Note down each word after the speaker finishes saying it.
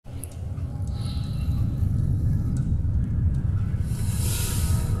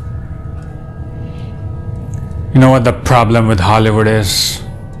know what the problem with Hollywood is?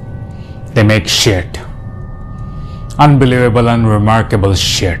 They make shit. Unbelievable, unremarkable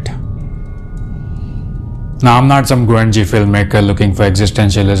shit. Now, I'm not some grungy filmmaker looking for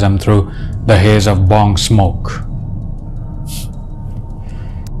existentialism through the haze of bong smoke.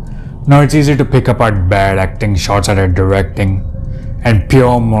 No, it's easy to pick apart bad acting, shots at directing, and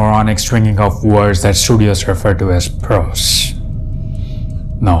pure moronic stringing of words that studios refer to as prose.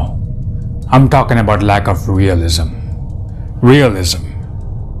 No, I'm talking about lack of realism. Realism.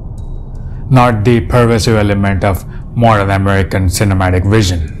 Not the pervasive element of modern American cinematic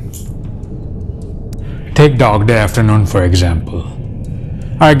vision. Take Dog Day Afternoon for example.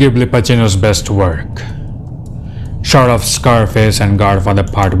 Arguably Pacino's best work. Short of Scarface and Godfather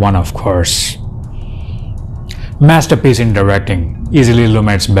Part 1 of course. Masterpiece in directing, easily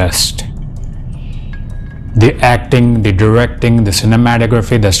Lumet's best. The acting, the directing, the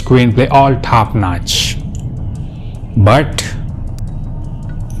cinematography, the screenplay, all top notch. But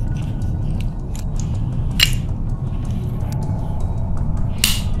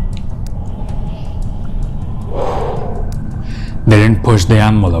they didn't push the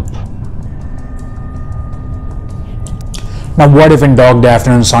envelope. Now what if in Dog Day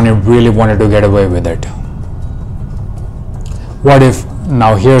Afternoon Sonny really wanted to get away with it? What if,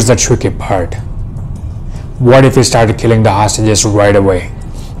 now here's the tricky part, what if he started killing the hostages right away?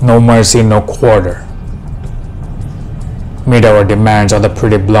 No mercy, no quarter. Meet our demands or the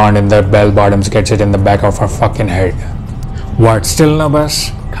pretty blonde in the bell bottoms gets it in the back of her fucking head. What, still no bus?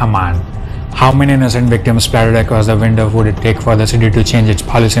 Come on. How many innocent victims splattered across the window would it take for the city to change its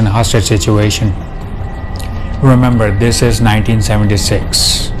policy in a hostage situation? Remember, this is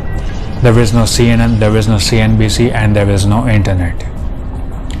 1976. There is no CNN, there is no CNBC, and there is no internet.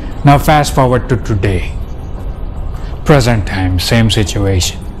 Now fast forward to today. Present time, same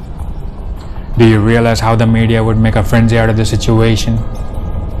situation. Do you realize how the media would make a frenzy out of the situation?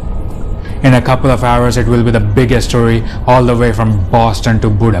 In a couple of hours, it will be the biggest story all the way from Boston to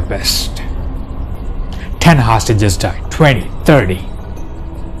Budapest. 10 hostages died, 20, 30.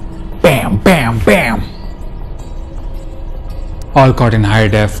 Bam, bam, bam. All caught in high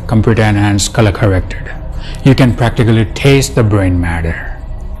def, computer enhanced, color corrected. You can practically taste the brain matter.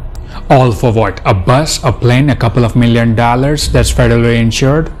 All for what? A bus, a plane, a couple of $1 million that's federally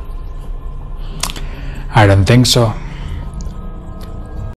insured? I don't think so.